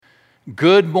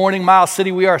Good morning, Miles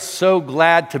City. We are so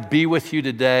glad to be with you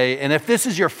today. And if this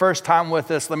is your first time with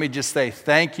us, let me just say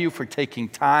thank you for taking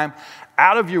time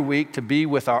out of your week to be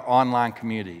with our online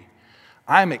community.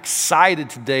 I'm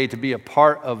excited today to be a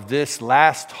part of this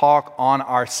last talk on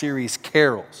our series,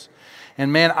 Carols.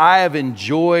 And man, I have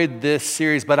enjoyed this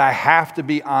series, but I have to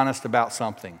be honest about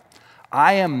something.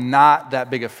 I am not that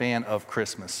big a fan of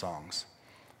Christmas songs.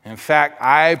 In fact,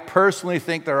 I personally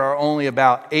think there are only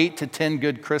about 8 to 10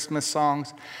 good Christmas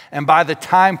songs. And by the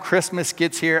time Christmas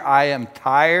gets here, I am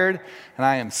tired and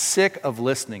I am sick of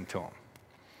listening to them.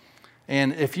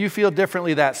 And if you feel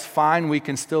differently, that's fine. We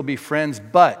can still be friends.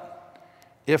 But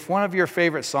if one of your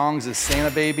favorite songs is Santa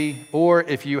Baby, or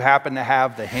if you happen to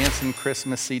have the Hanson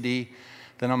Christmas CD,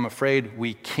 then I'm afraid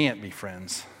we can't be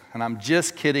friends. And I'm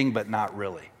just kidding, but not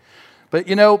really. But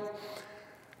you know,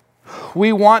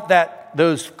 we want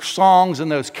those songs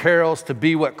and those carols to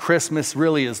be what Christmas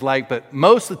really is like, but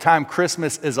most of the time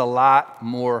Christmas is a lot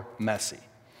more messy.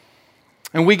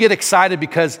 And we get excited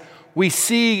because we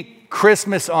see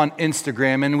Christmas on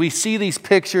Instagram and we see these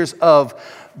pictures of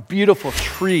beautiful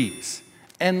trees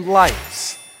and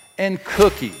lights and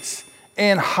cookies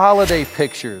and holiday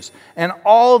pictures and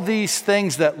all these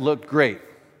things that look great.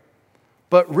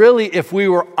 But really, if we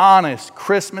were honest,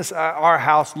 Christmas at our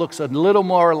house looks a little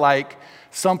more like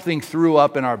something threw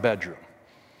up in our bedroom.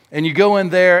 And you go in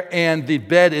there and the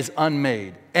bed is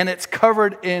unmade and it's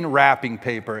covered in wrapping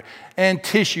paper and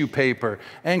tissue paper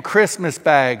and Christmas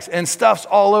bags and stuff's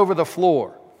all over the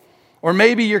floor. Or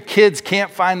maybe your kids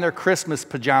can't find their Christmas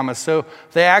pajamas, so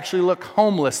they actually look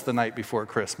homeless the night before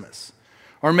Christmas.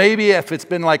 Or maybe if it's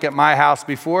been like at my house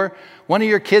before, one of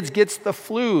your kids gets the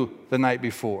flu the night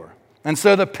before. And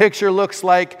so the picture looks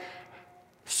like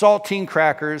saltine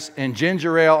crackers and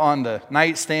ginger ale on the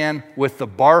nightstand with the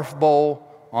barf bowl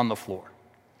on the floor.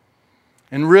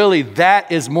 And really,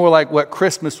 that is more like what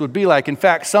Christmas would be like. In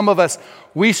fact, some of us,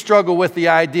 we struggle with the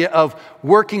idea of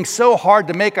working so hard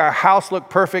to make our house look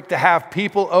perfect, to have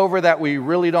people over that we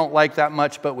really don't like that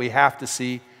much, but we have to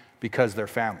see because they're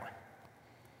family.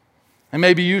 And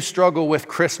maybe you struggle with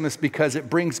Christmas because it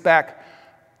brings back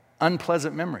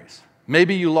unpleasant memories.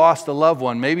 Maybe you lost a loved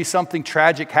one. Maybe something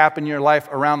tragic happened in your life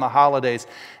around the holidays.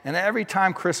 And every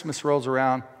time Christmas rolls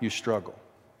around, you struggle.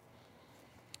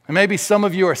 And maybe some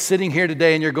of you are sitting here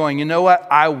today and you're going, you know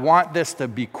what? I want this to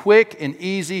be quick and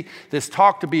easy, this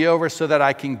talk to be over so that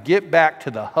I can get back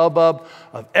to the hubbub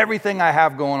of everything I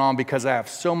have going on because I have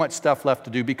so much stuff left to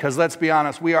do. Because let's be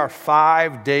honest, we are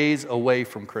 5 days away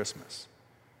from Christmas.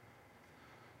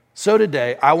 So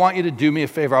today, I want you to do me a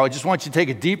favor. I just want you to take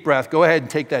a deep breath. Go ahead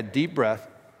and take that deep breath.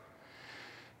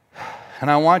 And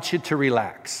I want you to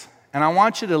relax. And I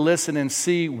want you to listen and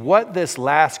see what this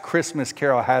last Christmas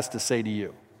carol has to say to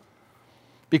you.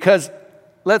 Because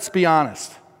let's be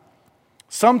honest,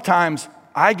 sometimes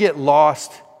I get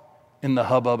lost in the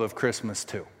hubbub of Christmas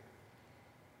too.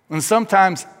 And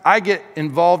sometimes I get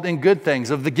involved in good things,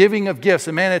 of the giving of gifts.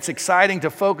 And man, it's exciting to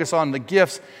focus on the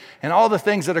gifts and all the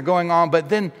things that are going on. But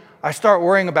then I start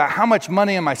worrying about how much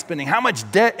money am I spending? How much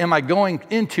debt am I going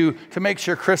into to make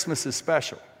sure Christmas is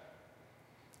special?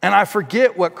 And I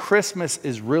forget what Christmas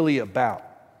is really about.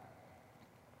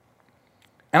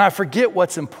 And I forget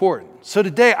what's important. So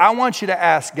today, I want you to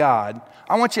ask God,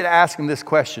 I want you to ask him this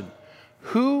question: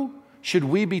 who should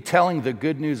we be telling the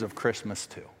good news of Christmas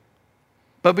to?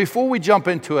 But before we jump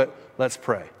into it, let's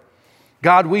pray.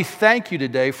 God, we thank you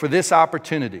today for this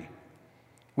opportunity.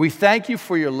 We thank you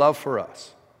for your love for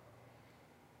us.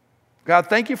 God,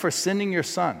 thank you for sending your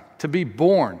son to be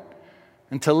born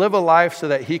and to live a life so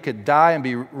that he could die and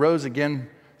be rose again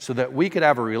so that we could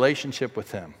have a relationship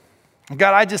with him.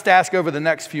 God, I just ask over the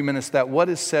next few minutes that what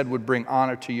is said would bring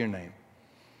honor to your name.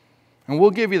 And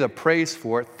we'll give you the praise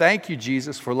for it. Thank you,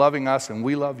 Jesus, for loving us, and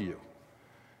we love you.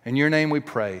 In your name we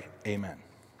pray, amen.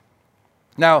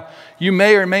 Now, you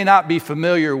may or may not be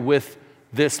familiar with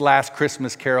this last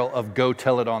Christmas carol of Go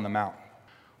Tell It on the Mountain.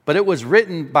 But it was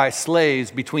written by slaves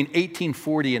between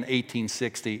 1840 and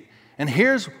 1860. And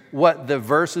here's what the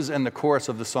verses and the chorus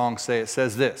of the song say. It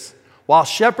says this: while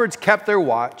shepherds kept their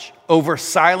watch over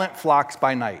silent flocks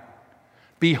by night,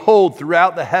 behold,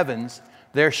 throughout the heavens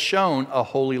there shone a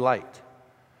holy light.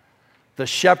 The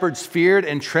shepherds feared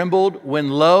and trembled when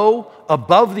lo,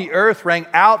 above the earth rang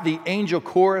out the angel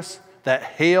chorus that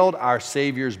hailed our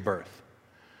Savior's birth.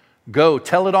 Go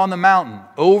tell it on the mountain,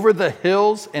 over the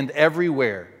hills and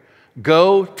everywhere.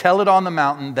 Go tell it on the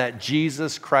mountain that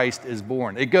Jesus Christ is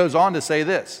born. It goes on to say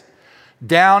this: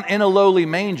 down in a lowly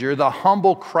manger, the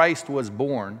humble Christ was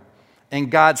born, and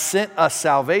God sent us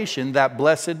salvation that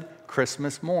blessed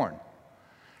Christmas morn.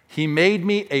 He made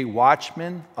me a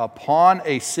watchman upon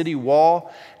a city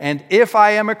wall, and if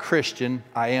I am a Christian,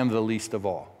 I am the least of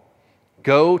all.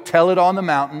 Go tell it on the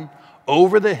mountain,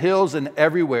 over the hills and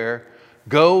everywhere.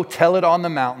 Go tell it on the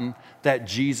mountain that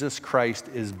Jesus Christ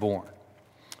is born.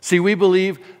 See, we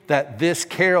believe that this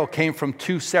carol came from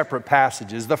two separate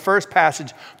passages. The first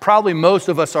passage, probably most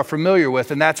of us are familiar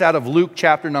with, and that's out of Luke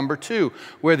chapter number 2,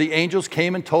 where the angels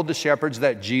came and told the shepherds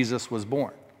that Jesus was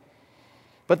born.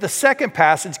 But the second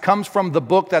passage comes from the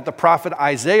book that the prophet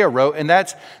Isaiah wrote, and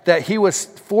that's that he was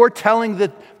foretelling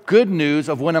the good news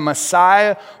of when a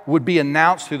Messiah would be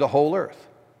announced through the whole earth.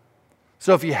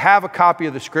 So if you have a copy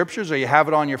of the scriptures or you have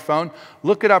it on your phone,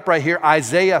 look it up right here,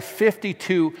 Isaiah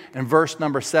 52 and verse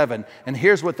number 7. And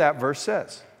here's what that verse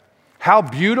says. How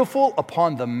beautiful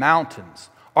upon the mountains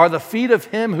are the feet of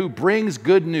him who brings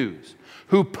good news,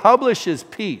 who publishes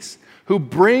peace, who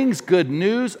brings good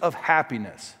news of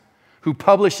happiness, who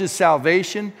publishes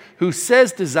salvation, who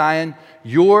says to Zion,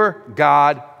 your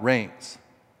God reigns.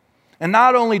 And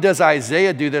not only does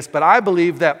Isaiah do this, but I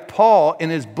believe that Paul, in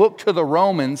his book to the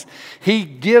Romans, he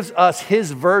gives us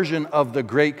his version of the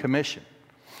Great Commission.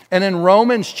 And in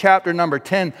Romans chapter number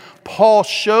 10, Paul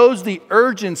shows the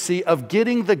urgency of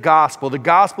getting the gospel. The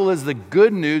gospel is the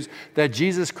good news that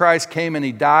Jesus Christ came and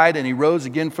he died and he rose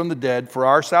again from the dead for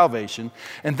our salvation.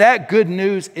 And that good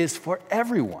news is for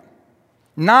everyone.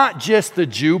 Not just the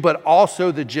Jew, but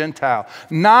also the Gentile.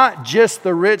 Not just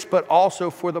the rich, but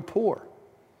also for the poor.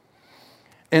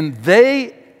 And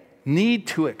they need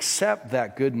to accept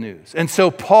that good news. And so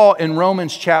Paul in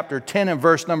Romans chapter 10 and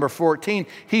verse number 14,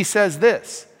 he says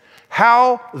this,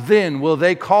 how then will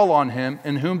they call on him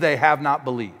in whom they have not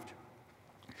believed?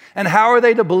 And how are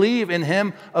they to believe in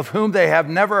him of whom they have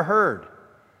never heard?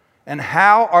 And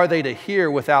how are they to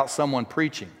hear without someone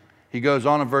preaching? He goes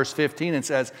on in verse 15 and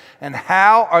says, and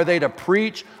how are they to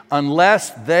preach unless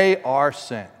they are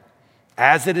sent?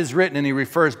 As it is written, and he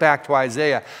refers back to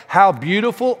Isaiah, how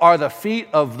beautiful are the feet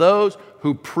of those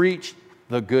who preach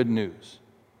the good news.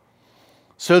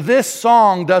 So this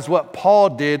song does what Paul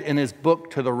did in his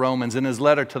book to the Romans, in his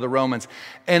letter to the Romans,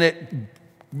 and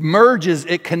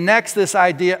it connects this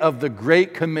idea of the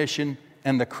Great Commission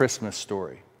and the Christmas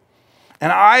story.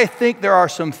 And I think there are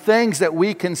some things that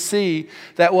we can see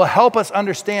that will help us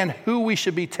understand who we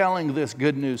should be telling this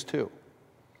good news to.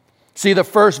 See, the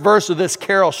first verse of this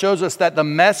carol shows us that the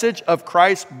message of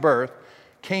Christ's birth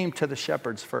came to the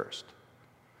shepherds first.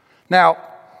 Now,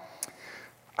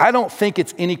 I don't think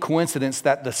it's any coincidence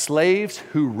that the slaves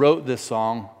who wrote this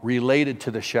song related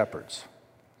to the shepherds.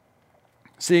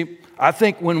 See, I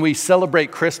think when we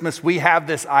celebrate Christmas, we have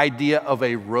this idea of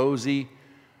a rosy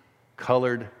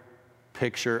colored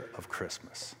picture of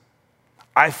Christmas.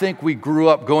 I think we grew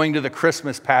up going to the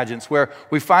Christmas pageants where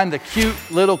we find the cute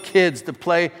little kids to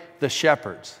play the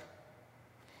shepherds.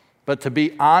 But to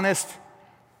be honest,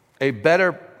 a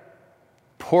better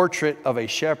portrait of a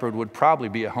shepherd would probably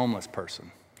be a homeless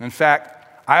person. In fact,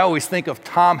 I always think of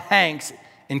Tom Hanks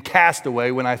in Castaway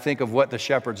when I think of what the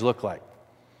shepherds look like.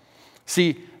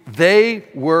 See, they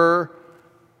were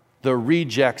the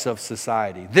rejects of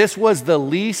society. This was the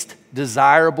least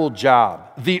desirable job,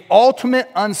 the ultimate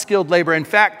unskilled labor. In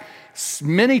fact,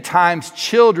 many times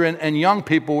children and young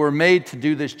people were made to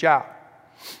do this job.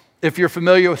 If you're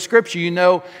familiar with Scripture, you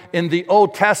know in the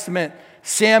Old Testament,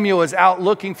 Samuel is out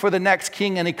looking for the next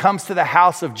king and he comes to the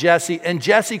house of Jesse, and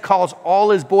Jesse calls all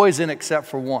his boys in except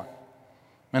for one.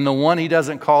 And the one he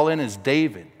doesn't call in is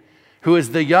David, who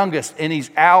is the youngest, and he's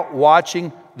out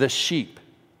watching the sheep.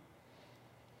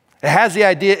 It has the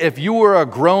idea if you were a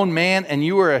grown man and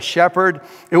you were a shepherd,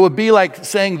 it would be like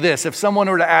saying this. If someone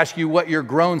were to ask you what your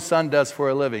grown son does for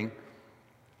a living,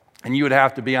 and you would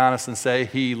have to be honest and say,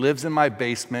 he lives in my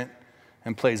basement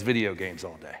and plays video games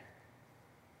all day.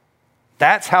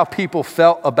 That's how people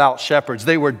felt about shepherds.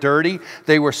 They were dirty,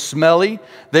 they were smelly,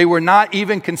 they were not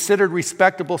even considered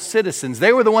respectable citizens.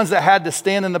 They were the ones that had to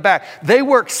stand in the back. They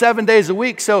worked 7 days a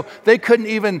week, so they couldn't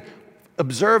even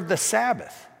observe the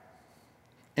Sabbath.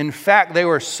 In fact, they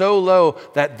were so low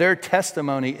that their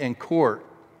testimony in court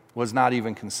was not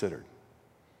even considered.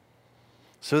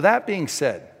 So that being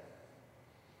said,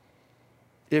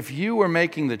 if you were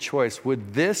making the choice,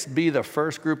 would this be the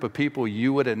first group of people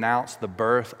you would announce the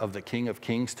birth of the King of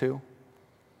Kings to?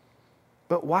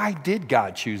 But why did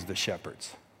God choose the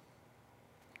shepherds?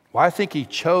 Well, I think he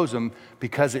chose them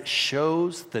because it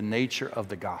shows the nature of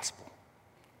the gospel.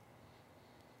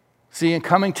 See, in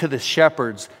coming to the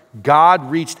shepherds,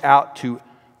 God reached out to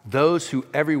those who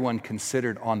everyone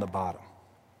considered on the bottom.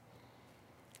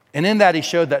 And in that, he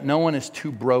showed that no one is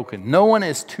too broken, no one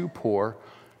is too poor,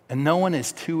 and no one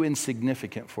is too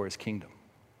insignificant for his kingdom.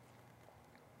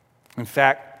 In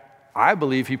fact, I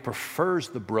believe he prefers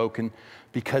the broken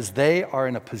because they are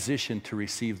in a position to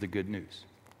receive the good news.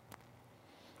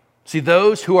 See,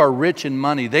 those who are rich in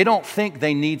money, they don't think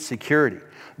they need security.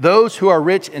 Those who are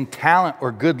rich in talent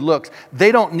or good looks,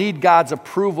 they don't need God's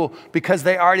approval because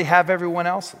they already have everyone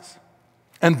else's.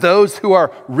 And those who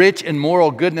are rich in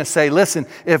moral goodness say, listen,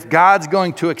 if God's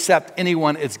going to accept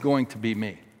anyone, it's going to be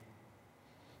me.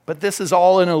 But this is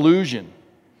all an illusion.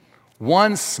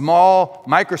 One small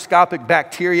microscopic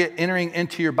bacteria entering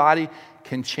into your body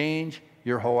can change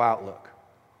your whole outlook.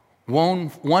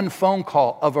 One phone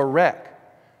call of a wreck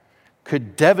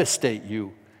could devastate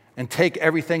you and take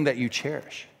everything that you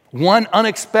cherish. One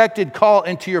unexpected call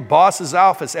into your boss's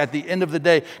office at the end of the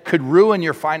day could ruin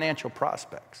your financial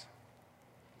prospects.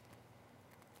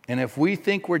 And if we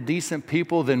think we're decent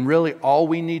people, then really all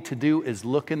we need to do is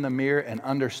look in the mirror and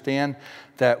understand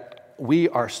that we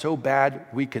are so bad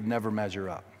we could never measure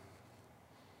up.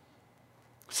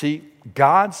 See,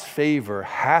 God's favor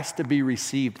has to be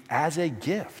received as a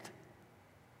gift.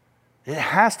 It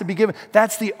has to be given.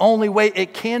 That's the only way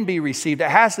it can be received. It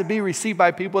has to be received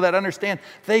by people that understand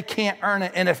they can't earn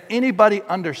it. And if anybody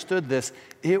understood this,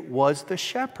 it was the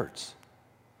shepherds.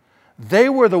 They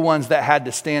were the ones that had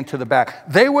to stand to the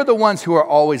back. They were the ones who are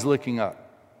always looking up.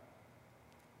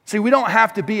 See, we don't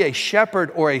have to be a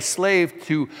shepherd or a slave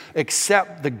to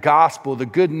accept the gospel, the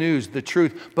good news, the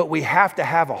truth, but we have to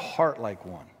have a heart like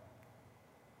one.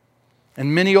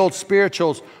 And many old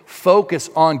spirituals focus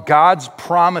on God's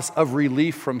promise of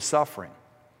relief from suffering.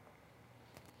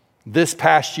 This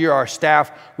past year, our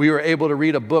staff, we were able to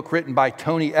read a book written by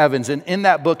Tony Evans. And in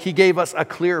that book, he gave us a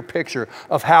clear picture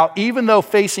of how, even though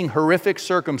facing horrific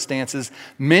circumstances,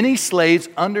 many slaves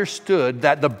understood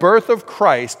that the birth of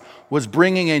Christ was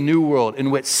bringing a new world in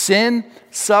which sin,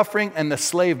 suffering, and the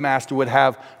slave master would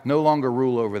have no longer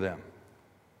rule over them.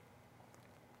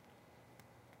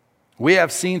 We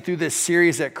have seen through this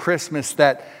series at Christmas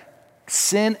that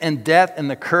sin and death and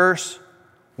the curse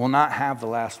will not have the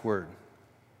last word.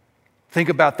 Think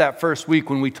about that first week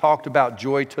when we talked about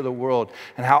joy to the world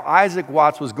and how Isaac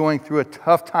Watts was going through a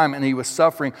tough time and he was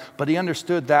suffering, but he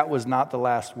understood that was not the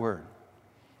last word.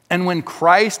 And when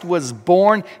Christ was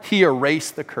born, he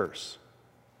erased the curse.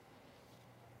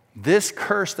 This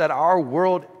curse that our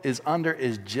world is under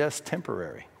is just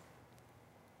temporary.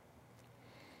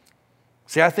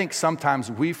 See, I think sometimes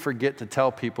we forget to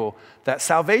tell people that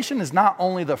salvation is not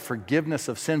only the forgiveness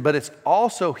of sin, but it's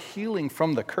also healing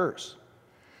from the curse.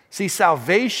 See,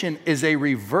 salvation is a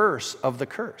reverse of the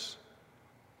curse.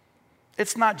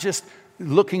 It's not just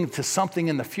looking to something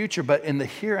in the future, but in the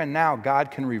here and now,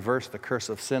 God can reverse the curse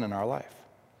of sin in our life.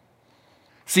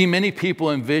 See, many people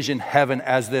envision heaven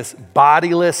as this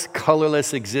bodiless,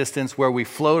 colorless existence where we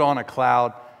float on a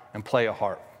cloud and play a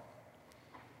harp.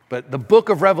 But the book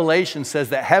of Revelation says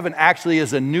that heaven actually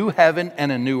is a new heaven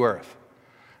and a new earth.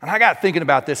 And I got thinking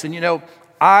about this, and you know,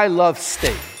 I love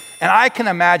steak. And I can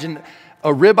imagine a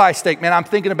ribeye steak. Man, I'm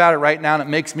thinking about it right now, and it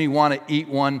makes me want to eat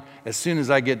one as soon as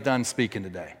I get done speaking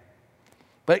today.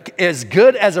 But as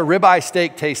good as a ribeye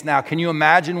steak tastes now, can you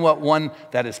imagine what one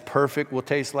that is perfect will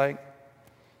taste like?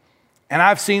 And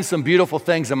I've seen some beautiful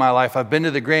things in my life. I've been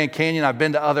to the Grand Canyon, I've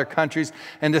been to other countries,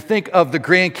 and to think of the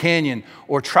Grand Canyon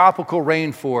or tropical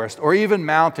rainforest or even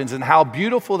mountains and how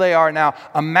beautiful they are now,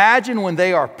 imagine when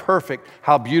they are perfect,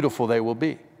 how beautiful they will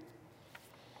be.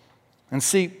 And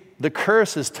see, the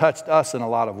curse has touched us in a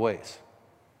lot of ways.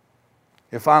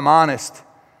 If I'm honest, the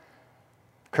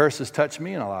curse has touched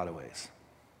me in a lot of ways.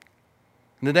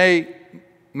 And today,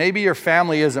 maybe your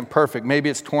family isn't perfect. Maybe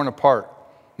it's torn apart.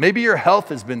 Maybe your health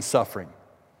has been suffering.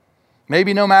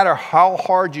 Maybe no matter how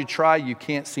hard you try, you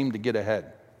can't seem to get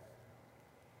ahead.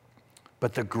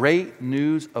 But the great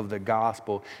news of the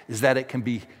gospel is that it can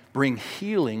bring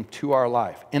healing to our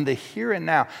life in the here and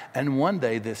now. And one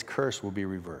day, this curse will be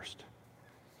reversed.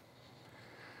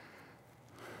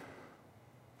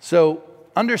 So,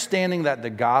 understanding that the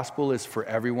gospel is for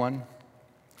everyone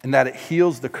and that it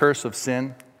heals the curse of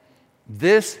sin,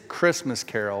 this Christmas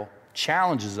carol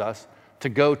challenges us to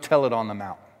go tell it on the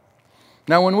mountain.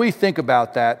 Now, when we think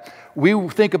about that, we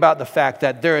think about the fact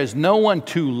that there is no one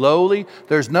too lowly,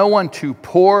 there's no one too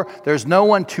poor, there's no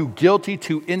one too guilty,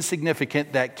 too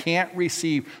insignificant that can't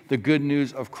receive the good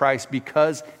news of Christ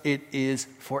because it is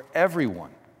for everyone.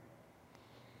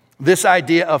 This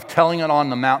idea of telling it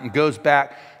on the mountain goes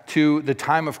back to the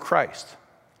time of Christ.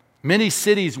 Many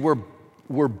cities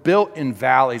were built in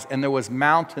valleys and there was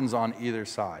mountains on either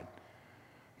side.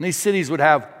 And these cities would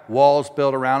have walls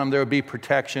built around them. There would be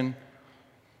protection.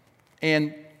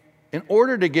 And in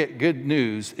order to get good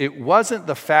news, it wasn't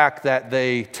the fact that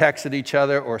they texted each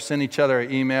other or sent each other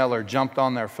an email or jumped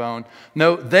on their phone.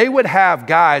 No, they would have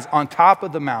guys on top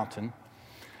of the mountain,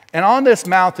 and on this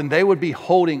mountain, they would be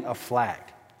holding a flag.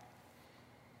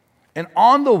 And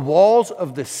on the walls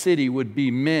of the city would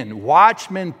be men,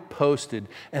 watchmen posted,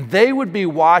 and they would be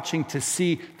watching to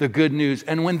see the good news.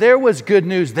 And when there was good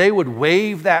news, they would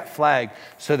wave that flag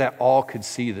so that all could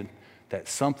see that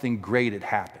something great had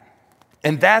happened.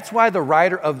 And that's why the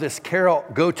writer of this carol,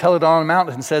 Go Tell It on a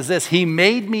Mountain, says this: He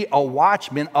made me a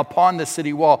watchman upon the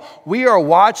city wall. We are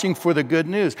watching for the good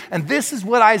news. And this is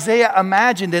what Isaiah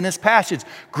imagined in his passage.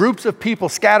 Groups of people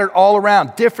scattered all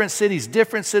around, different cities,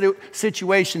 different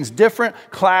situations, different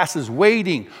classes,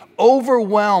 waiting,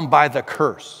 overwhelmed by the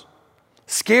curse,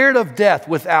 scared of death,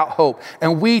 without hope.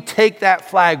 And we take that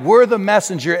flag, we're the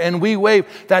messenger, and we wave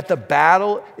that the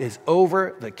battle is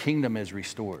over, the kingdom is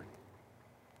restored.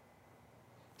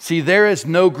 See, there is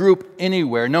no group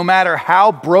anywhere, no matter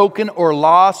how broken or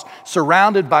lost,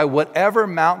 surrounded by whatever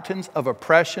mountains of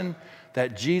oppression,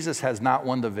 that Jesus has not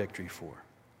won the victory for.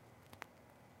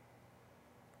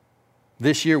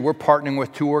 This year, we're partnering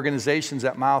with 2 organizations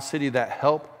at Miles City that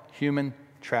help human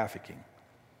trafficking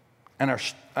and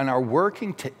are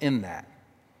working to end that.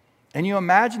 And you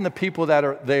imagine the people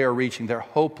that they are reaching. They're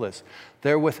hopeless.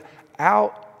 They're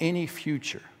without any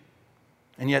future.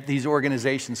 And yet these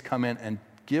organizations come in and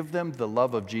give them the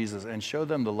love of Jesus and show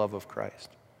them the love of Christ.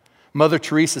 Mother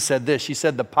Teresa said this. She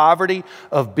said, the poverty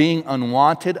of being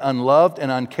unwanted, unloved, and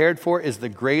uncared for is the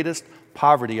greatest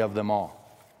poverty of them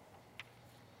all.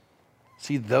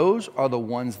 See, those are the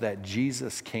ones that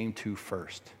Jesus came to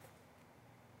first.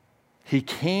 He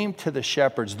came to the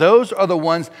shepherds. Those are the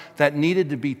ones that needed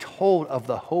to be told of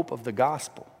the hope of the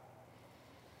gospel.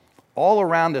 All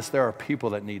around us, there are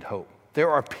people that need hope. There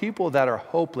are people that are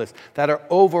hopeless, that are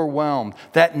overwhelmed,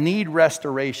 that need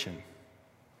restoration.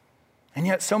 And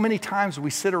yet so many times we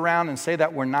sit around and say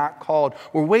that we're not called.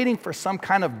 We're waiting for some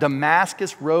kind of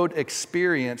Damascus Road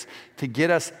experience to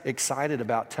get us excited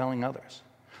about telling others.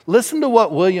 Listen to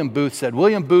what William Booth said.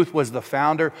 William Booth was the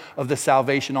founder of the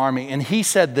Salvation Army, and he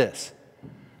said this: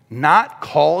 not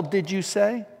called, did you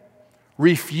say?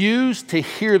 Refuse to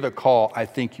hear the call, I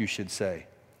think you should say.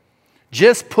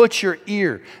 Just put your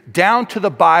ear down to the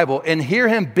Bible and hear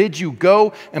him bid you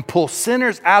go and pull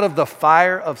sinners out of the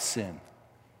fire of sin.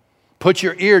 Put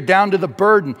your ear down to the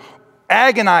burden,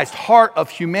 agonized heart of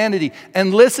humanity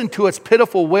and listen to its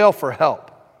pitiful wail for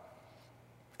help.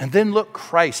 And then look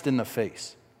Christ in the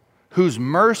face, whose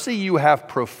mercy you have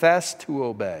professed to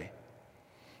obey.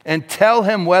 And tell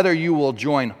him whether you will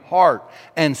join heart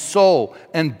and soul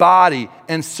and body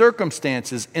and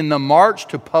circumstances in the march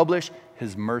to publish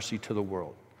his mercy to the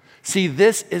world. See,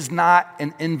 this is not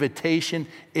an invitation,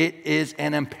 it is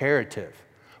an imperative.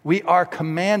 We are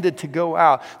commanded to go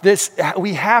out.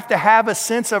 We have to have a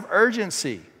sense of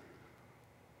urgency.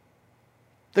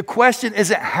 The question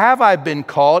isn't, have I been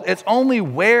called? It's only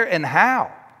where and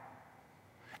how.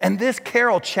 And this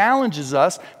carol challenges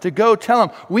us to go tell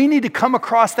them we need to come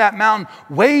across that mountain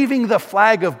waving the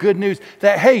flag of good news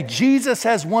that, hey, Jesus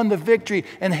has won the victory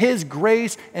and his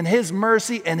grace and his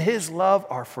mercy and his love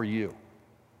are for you.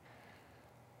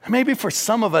 Maybe for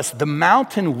some of us, the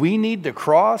mountain we need to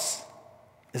cross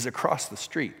is across the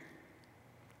street.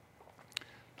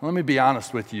 Let me be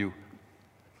honest with you.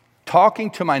 Talking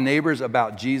to my neighbors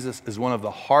about Jesus is one of the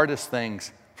hardest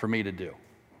things for me to do.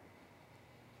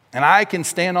 And I can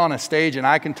stand on a stage and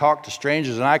I can talk to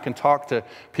strangers and I can talk to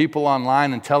people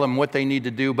online and tell them what they need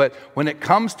to do. But when it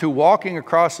comes to walking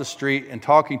across the street and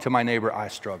talking to my neighbor, I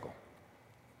struggle.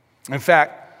 In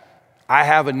fact, I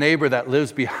have a neighbor that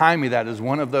lives behind me that is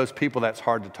one of those people that's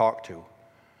hard to talk to.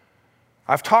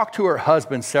 I've talked to her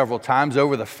husband several times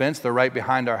over the fence. They're right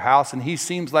behind our house. And he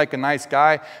seems like a nice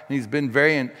guy. And he's been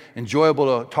very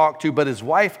enjoyable to talk to. But his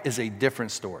wife is a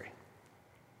different story.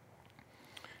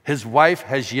 His wife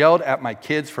has yelled at my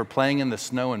kids for playing in the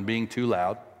snow and being too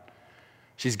loud.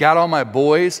 She's got all my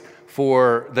boys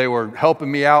they were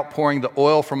helping me out pouring the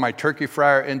oil from my turkey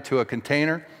fryer into a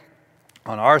container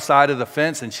on our side of the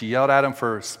fence, and she yelled at them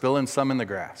for spilling some in the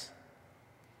grass.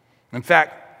 In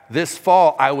fact, this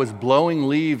fall, I was blowing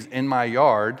leaves in my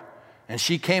yard, and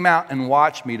she came out and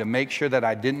watched me to make sure that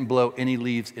I didn't blow any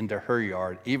leaves into her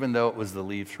yard, even though it was the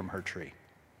leaves from her tree.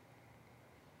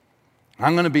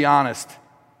 I'm going to be honest.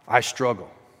 I struggle.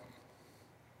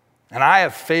 And I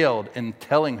have failed in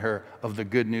telling her of the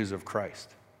good news of Christ.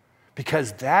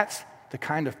 Because that's the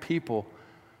kind of people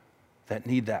that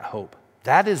need that hope.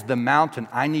 That is the mountain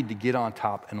I need to get on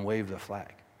top and wave the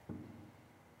flag.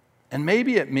 And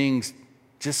maybe it means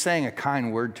just saying a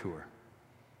kind word to her.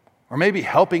 or maybe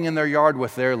helping in their yard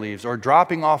with their leaves, or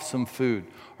dropping off some food,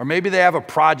 or maybe they have a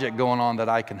project going on that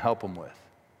I can help them with.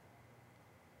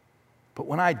 But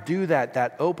when I do that,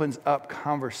 that opens up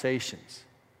conversations.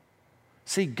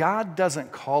 See, God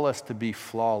doesn't call us to be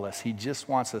flawless. He just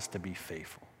wants us to be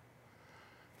faithful.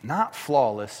 Not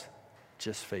flawless,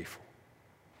 just faithful.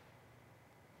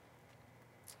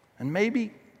 And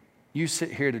maybe you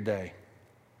sit here today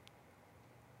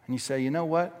and you say, you know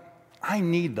what? I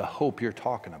need the hope you're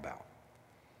talking about.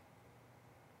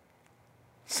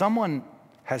 Someone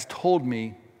has told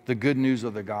me the good news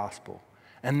of the gospel.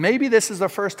 And maybe this is the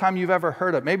first time you've ever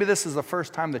heard it. Maybe this is the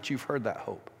first time that you've heard that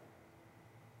hope.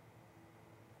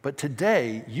 But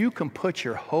today, you can put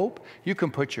your hope, you can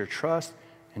put your trust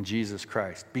in Jesus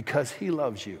Christ because He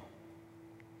loves you.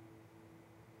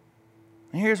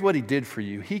 And here's what He did for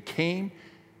you. He came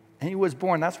and He was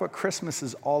born. That's what Christmas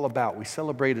is all about. We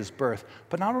celebrate His birth.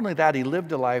 But not only that, He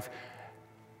lived a life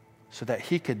so that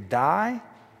He could die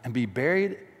and be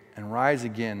buried and rise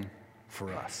again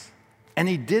for us. And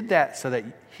He did that so that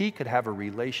He could have a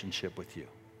relationship with you.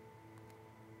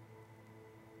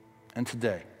 And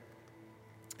today,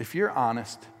 if you're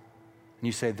honest and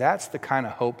you say, that's the kind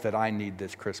of hope that I need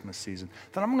this Christmas season,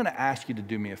 then I'm going to ask you to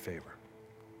do me a favor.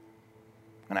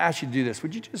 I'm going to ask you to do this.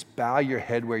 Would you just bow your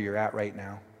head where you're at right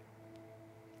now?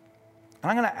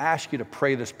 And I'm going to ask you to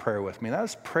pray this prayer with me.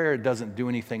 This prayer doesn't do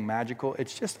anything magical.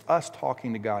 It's just us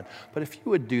talking to God. But if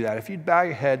you would do that, if you'd bow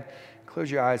your head,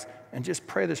 close your eyes, and just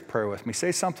pray this prayer with me.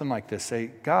 Say something like this.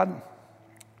 Say, God,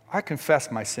 I confess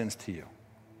my sins to you.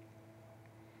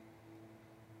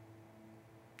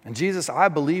 And Jesus, I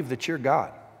believe that you're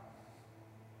God.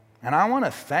 And I want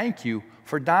to thank you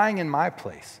for dying in my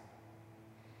place.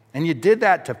 And you did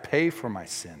that to pay for my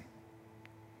sin.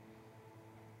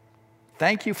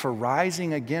 Thank you for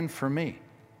rising again for me.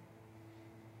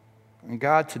 And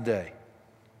God, today,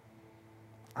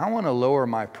 I want to lower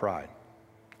my pride.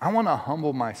 I want to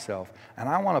humble myself, and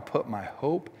I want to put my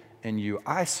hope in you.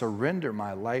 I surrender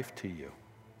my life to you.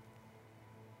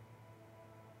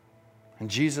 And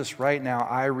Jesus, right now,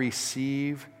 I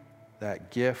receive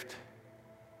that gift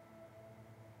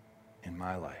in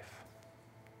my life.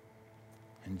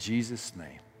 In Jesus'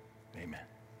 name, amen.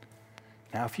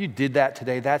 Now, if you did that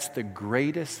today, that's the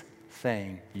greatest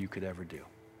thing you could ever do.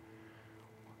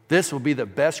 This will be the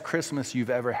best Christmas you've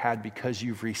ever had because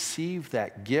you've received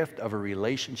that gift of a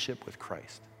relationship with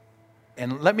Christ.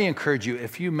 And let me encourage you,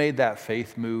 if you made that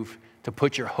faith move to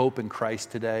put your hope in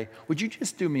Christ today, would you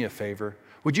just do me a favor?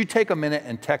 Would you take a minute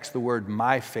and text the word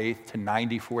 "my faith" to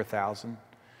 94,000?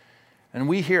 And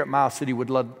we here at Miles City would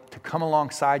love to come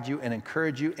alongside you and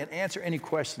encourage you and answer any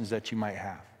questions that you might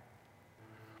have.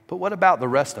 But what about the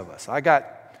rest of us?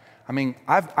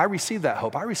 I received that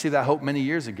hope. I received that hope many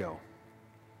years ago.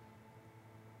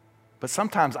 But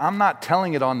sometimes I'm not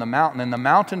telling it on the mountain, and the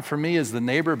mountain for me is the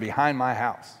neighbor behind my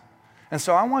house. And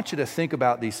so I want you to think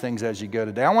about these things as you go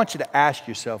today. I want you to ask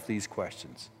yourself these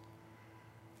questions.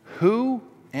 Who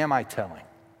am I telling?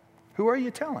 Who are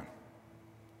you telling?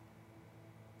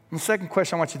 And the second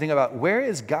question I want you to think about, where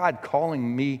is God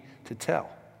calling me to tell?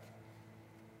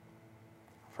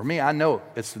 For me, I know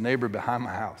it's the neighbor behind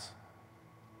my house.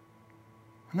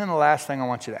 And then the last thing I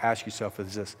want you to ask yourself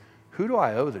is this: who do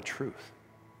I owe the truth?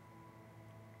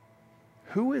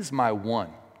 Who is my one?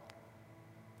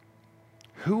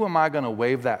 Who am I going to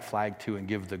wave that flag to and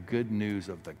give the good news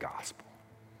of the gospel?